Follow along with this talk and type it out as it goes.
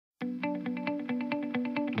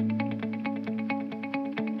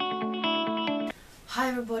Hi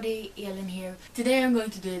everybody, Elin here. Today I'm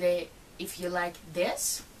going to do the if you like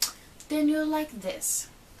this, then you'll like this.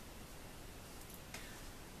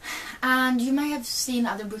 And you may have seen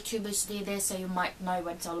other booktubers do this, so you might know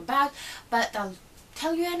what it's all about, but I'll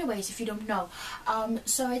tell you anyways if you don't know.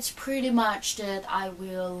 So it's pretty much that I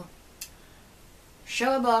will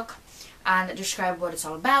show a book and describe what it's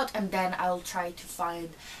all about, and then I'll try to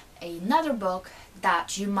find another book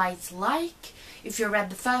that you might like. If you read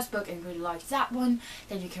the first book and really liked that one,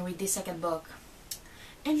 then you can read the second book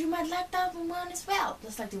and you might like that one as well.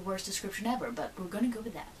 That's like the worst description ever, but we're gonna go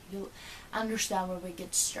with that. You'll understand when we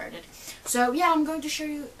get started. So yeah, I'm going to show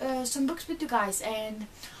you some books with you guys, and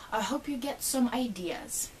I hope you get some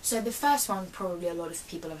ideas. So the first one probably a lot of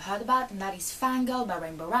people have heard about, and that is Fangirl by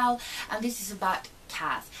Rainbow Rowell, and this is about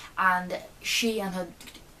Kath, and she and her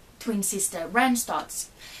twin sister Ren starts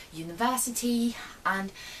university,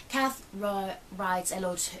 and Kath writes a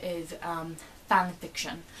lot of fan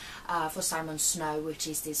fiction for Simon Snow, which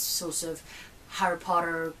is this sort of Harry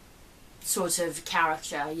Potter sort of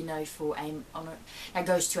character, you know, for that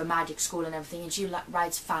goes to a magic school and everything, and she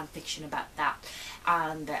writes fan fiction about that,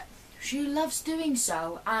 and she loves doing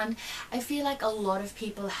so. And I feel like a lot of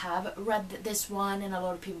people have read this one, and a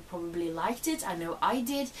lot of people probably liked it. I know I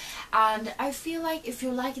did, and I feel like if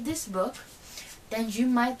you like this book, then you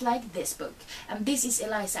might like this book. And this is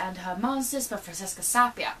Eliza and Her Monsters by Francesca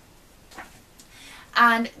Sapia.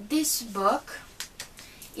 And this book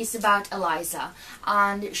is about Eliza,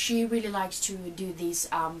 and she really likes to do this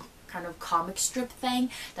kind of comic strip thing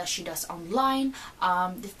that she does online.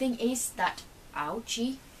 The thing is that,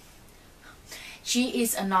 ouchie, she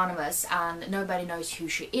is anonymous and nobody knows who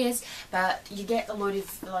she is, but you get a lot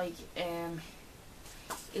of like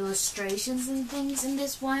illustrations and things in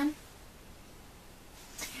this one.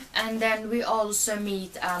 And then we also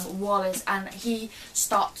meet Wallace, and he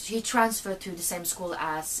transferred to the same school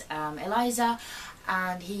as Eliza,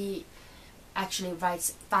 and he actually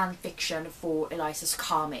writes fan fiction for Eliza's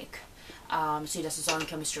comic. So he does his own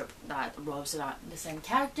comic strip that revolves around the same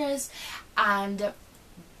characters, and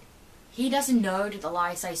he doesn't know that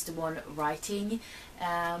Eliza is the one writing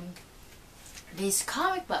this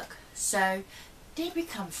comic book. So they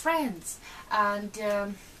become friends,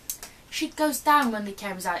 and shit goes down when it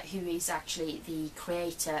comes out who is actually the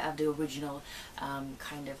creator of the original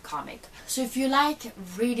kind of comic. So if you like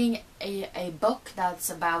reading a book that's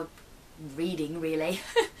about reading, really,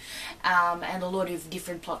 and a lot of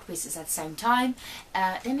different plot twists at the same time,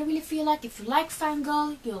 then I really feel like if you like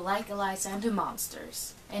Fangirl, you'll like Eliza and Her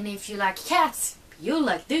Monsters. And if you like cats, you'll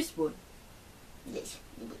like this one. Yes,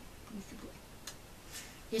 you will.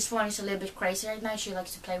 This one is a little bit crazy right now. She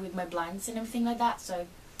likes to play with my blinds and everything like that, so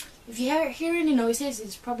if you hear any noises,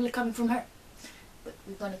 it's probably coming from her. But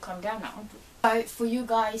we're going to calm down now. So for you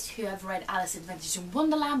guys who have read Alice Adventures in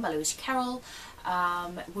Wonderland by Lewis Carroll,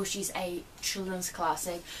 which is a children's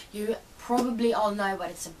classic, you probably all know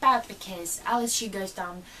what it's about, because Alice, she goes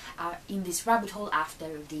down in this rabbit hole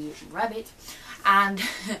after the rabbit, and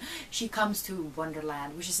she comes to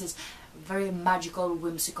Wonderland, which is this very magical,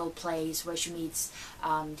 whimsical place where she meets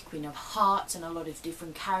the Queen of Hearts and a lot of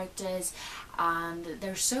different characters, and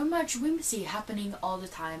there's so much whimsy happening all the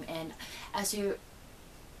time. And as you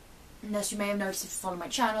may have noticed if you follow my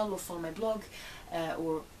channel or follow my blog,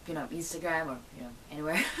 or you know, Instagram, or you know,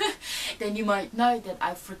 anywhere, then you might know that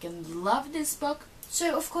I freaking love this book.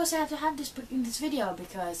 So of course I have to have this book in this video,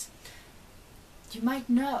 because you might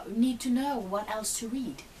need to know what else to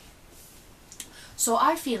read. So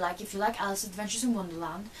I feel like if you like Alice Adventures in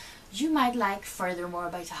Wonderland, you might like Furthermore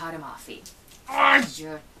by Tahereh Mafi. Ah,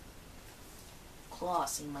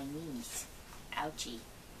 claws in my knees. Ouchie.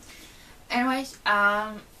 Anyways,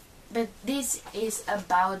 but this is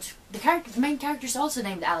about the main character is also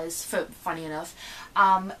named Alice, funny enough,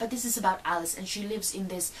 but this is about Alice, and she lives in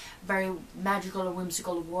this very magical and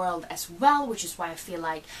whimsical world as well, which is why I feel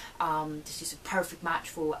like this is a perfect match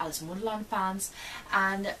for Alice in Wonderland fans.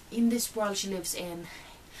 And in this world she lives in,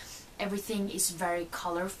 everything is very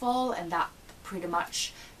colorful, and that pretty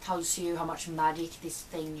much tells you how much magic this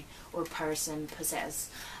thing or person possesses.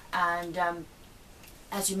 And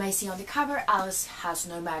as you may see on the cover, Alice has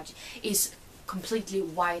no magic, is completely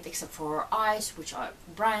white except for her eyes, which are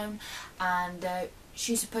brown, and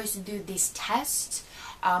she's supposed to do this test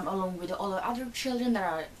along with all the other children that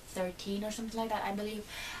are 13 or something like that, I believe,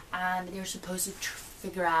 and they're supposed to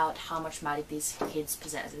figure out how much magic these kids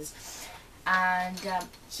possesses. And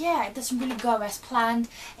yeah, it doesn't really go as planned,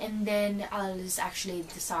 and then Alice actually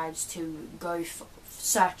decides to go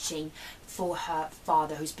searching for her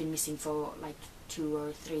father, who's been missing for like 2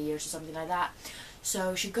 or 3 years or something like that.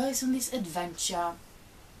 So she goes on this adventure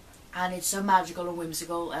and it's so magical and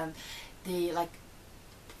whimsical, and the like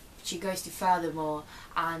she goes to furthermore,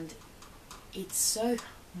 and it's so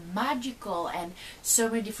magical, and so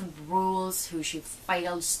many different rules who she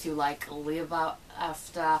fails to like live out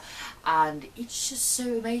after, and it's just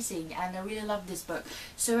so amazing, and I really love this book.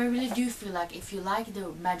 So I really do feel like if you like the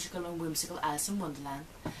magical and whimsical Alice in Wonderland,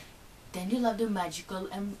 then you love the magical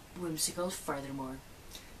and whimsical Furthermore.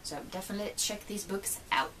 So definitely check these books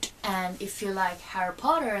out. And if you like Harry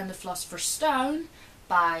Potter and the Philosopher's Stone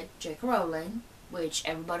by J.K. Rowling, which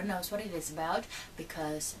everybody knows what it is about,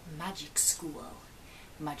 because magic school,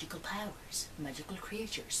 magical powers, magical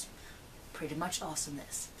creatures, pretty much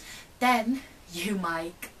awesomeness, then you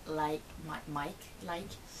might like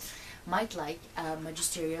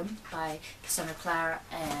Magisterium by Cassandra Clare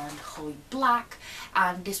and Holly Black.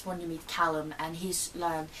 And this one you meet Callum, and he's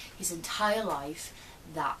learned his entire life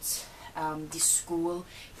that this school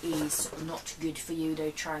is not good for you,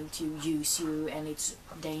 they're trying to use you and it's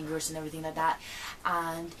dangerous and everything like that.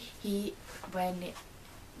 And when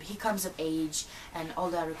he comes of age, and all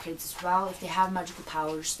the other kids as well, if they have magical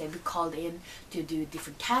powers, they'll be called in to do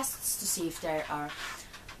different tests to see if they are,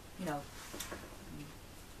 you know,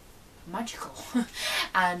 magical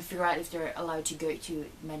and figure out if they're allowed to go to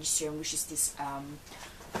Magisterium, which is this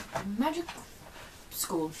magic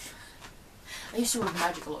school. I used to word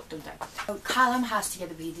magic a lot, don't I? So Callum has,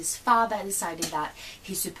 together with his father, decided that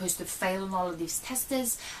he's supposed to fail on all of these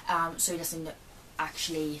tests, so he doesn't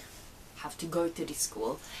actually have to go to this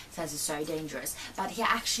school since it's so dangerous. But he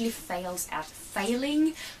actually fails at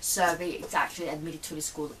failing, so it's actually admitted to the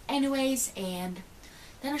school anyways, and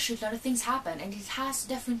then a shitload of things happen, and it has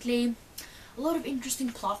definitely a lot of interesting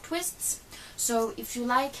plot twists. So if you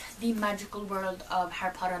like the magical world of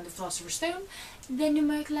Harry Potter and the Philosopher's Stone, then you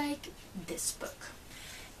might like this book.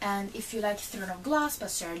 And if you like Throne of Glass by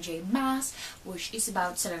Sarah J. Maas, which is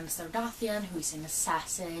about Selena Sardathian, who is an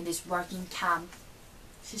assassin in this working camp.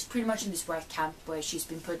 She's pretty much in this work camp where she's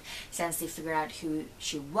been put since they figured out who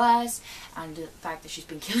she was, and the fact that she's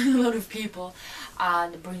been killing a lot of people.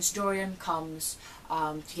 And Prince Dorian comes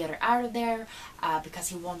to get her out of there because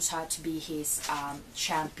he wants her to be his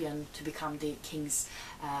champion, to become the king's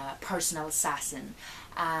personal assassin.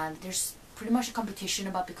 And there's pretty much a competition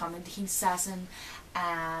about becoming the king's assassin,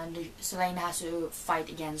 and Selena has to fight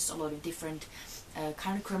against a lot of different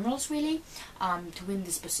kind of criminals really to win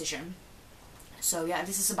this position. So yeah,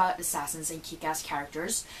 this is about assassins and kick-ass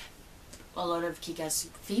characters, a lot of kick-ass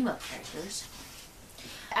female characters.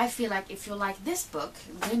 I feel like if you like this book,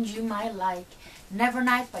 then you might like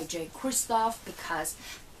Nevernight by Jay Kristoff, because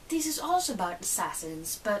this is also about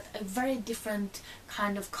assassins, but a very different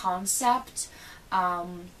kind of concept.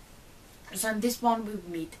 So in this one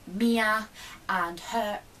we meet Mia, and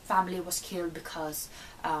her family was killed because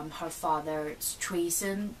her father's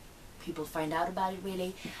treason. People find out about it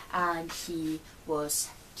really, and he was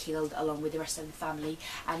killed along with the rest of the family.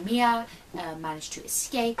 And Mia managed to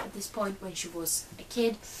escape at this point when she was a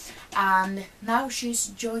kid, and now she's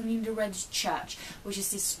joining the Red Church, which is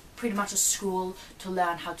this pretty much a school to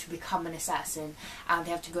learn how to become an assassin, and they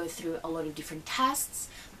have to go through a lot of different tests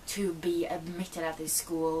to be admitted at this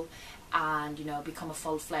school and, you know, become a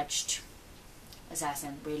full-fledged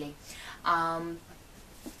assassin really.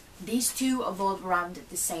 These two evolve around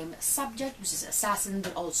the same subject, which is assassin,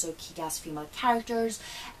 but also kick-ass female characters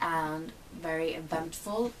and very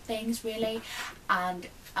eventful things really. And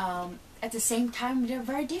at the same time they're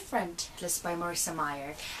very different. This by Marissa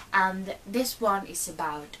Meyer, and this one is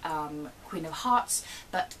about Queen of Hearts,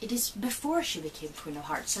 but it is before she became Queen of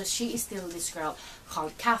Hearts. So she is still this girl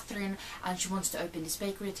called Catherine, and she wants to open this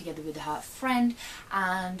bakery together with her friend,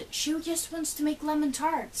 and she just wants to make lemon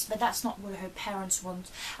tarts, but that's not what her parents want,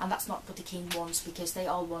 and that's not what the king wants, because they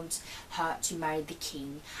all want her to marry the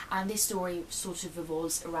king. And this story sort of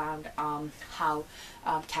revolves around how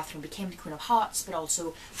Catherine became the Queen of Hearts, but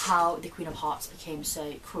also how the Queen of Hearts became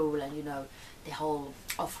so cruel, and, you know, the whole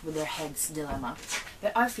off with their heads dilemma.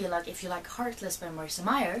 But I feel like if you like Heartless by Marissa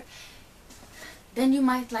Meyer, then you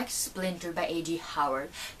might like Splinter by A.G. Howard,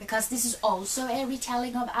 because this is also a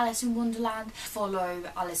retelling of Alice in Wonderland. Follow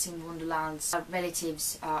Alice in Wonderland's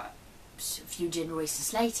relatives a few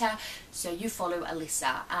generations later. So you follow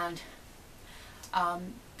Alyssa, and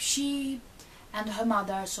she and her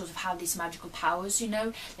mother sort of have these magical powers, you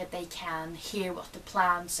know, that they can hear what the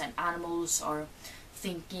plants and animals are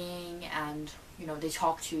thinking, and, you know, they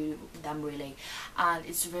talk to them really, and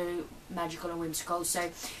it's very magical and whimsical. So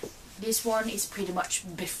this one is pretty much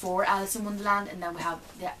before Alice in Wonderland, and then we have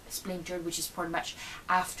the Splintered, which is pretty much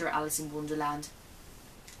after Alice in Wonderland.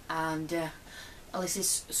 And Alice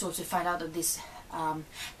is sort of find out that this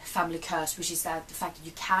family curse, which is that the fact that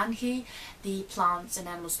you can hear the plants and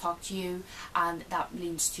animals talk to you, and that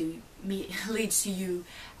leads to you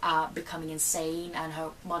becoming insane. And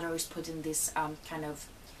her mother is put in this kind of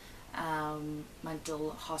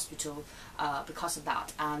mental hospital because of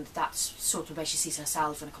that, and that's sort of where she sees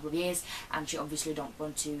herself in a couple of years, and she obviously don't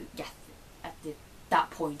want to get at that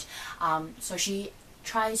point. So she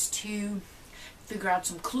tries to figure out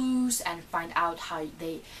some clues and find out how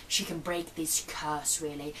she can break this curse,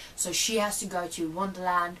 really. So she has to go to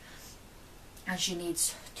Wonderland, and she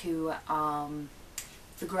needs to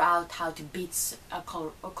figure out how to beat a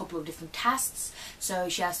couple of different tests. So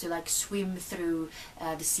she has to like swim through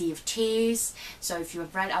the Sea of Tears. So if you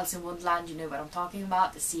have read Alice in Wonderland, you know what I'm talking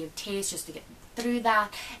about, the Sea of Tears, just to get through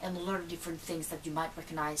that, and a lot of different things that you might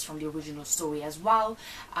recognize from the original story as well,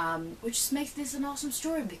 which just makes this an awesome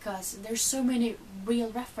story because there's so many real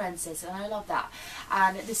references, and I love that.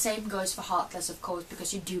 And the same goes for Heartless, of course,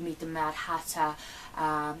 because you do meet the Mad Hatter,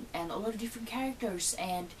 and a lot of different characters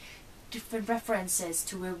and different references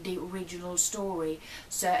to the original story.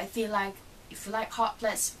 So I feel like if you like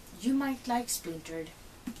Heartless, you might like Splintered.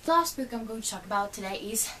 The last book I'm going to talk about today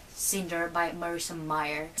is Cinder by Marissa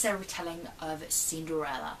Meyer. It's a retelling of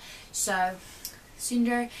Cinderella. So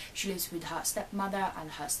Cinder, she lives with her stepmother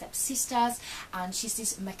and her stepsisters, and she's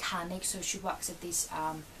this mechanic, so she works at this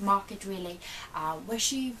market, really, where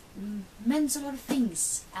she mends a lot of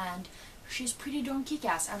things, and she's pretty darn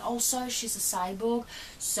kick-ass. And also she's a cyborg,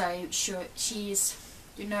 so she's,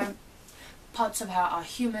 you know, parts of her are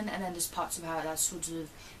human, and then there's parts of her that are sort of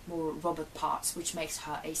more robot parts, which makes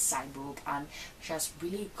her a cyborg, and she has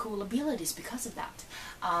really cool abilities because of that.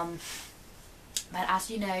 But as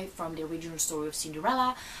you know from the original story of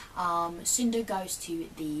Cinderella, Cinder goes to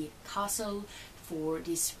the castle for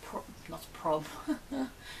this for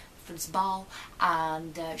this ball,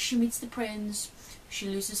 and she meets the prince. She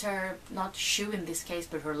loses her, not shoe in this case,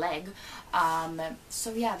 but her leg.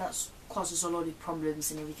 So yeah, that causes a lot of problems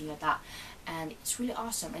and everything like that. And it's really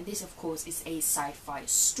awesome. And this, of course, is a sci-fi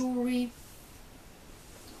story.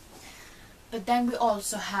 But then we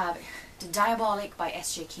also have The Diabolik by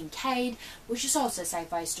S.J. Kincaid, which is also a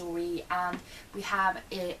sci-fi story. And we have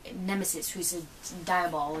Nemesis, who is a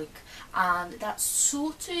diabolic, and that's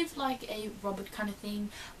sort of like a robot kind of thing,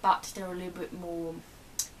 but they're a little bit more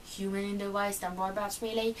human in their ways than robots,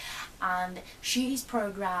 really. And she is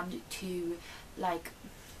programmed to like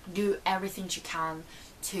do everything she can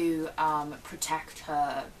to protect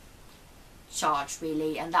her charge,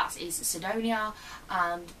 really, and that is Sidonia.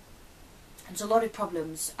 And there's a lot of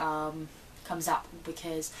problems comes up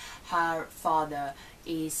because her father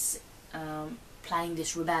is planning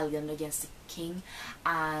this rebellion against the king,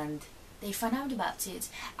 and they find out about it,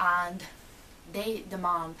 and they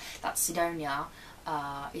demand that Sidonia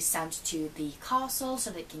is sent to the castle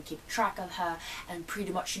so they can keep track of her and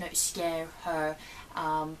pretty much, you know, scare her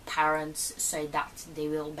parents so that they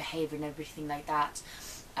will behave and everything like that.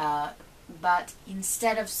 But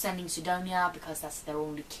instead of sending Sidonia, because that's their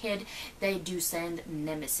only kid, they do send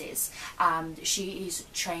Nemesis. She is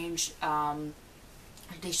changed.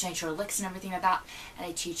 They change her looks and everything like that, and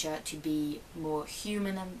they teach her to be more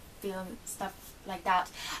human and feel stuff like that,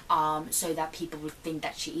 so that people would think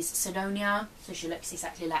that she is Sidonia, so she looks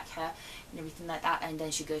exactly like her and everything like that. And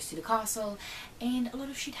then she goes to the castle, and a lot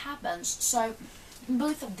of shit happens. So in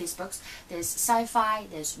both of these books, there's sci-fi,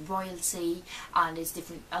 there's royalty, and there's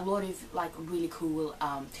a lot of like really cool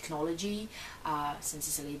technology, since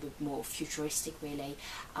it's a little bit more futuristic, really.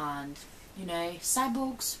 And you know,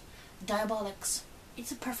 cyborgs, diabolics,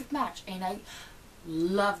 it's a perfect match, and I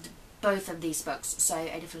loved both of these books. So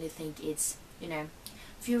I definitely think it's, you know,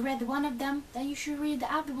 if you read one of them, then you should read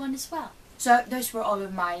the other one as well. So those were all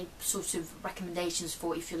of my sort of recommendations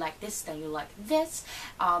for if you like this, then you like this.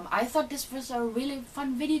 I thought this was a really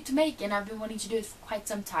fun video to make, and I've been wanting to do it for quite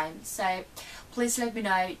some time. So please let me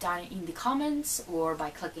know down in the comments, or by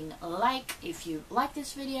clicking like if you like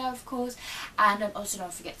this video, of course. And then also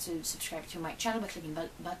don't forget to subscribe to my channel by clicking the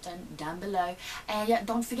button down below. And yeah,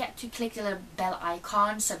 don't forget to click the little bell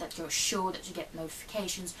icon so that you're sure that you get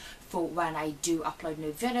notifications for when I do upload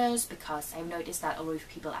new videos, because I've noticed that a lot of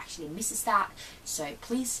people actually misses that. So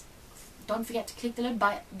please don't forget to click the little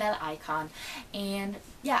bell icon. And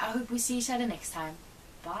yeah, I hope we see each other next time.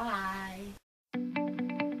 Bye.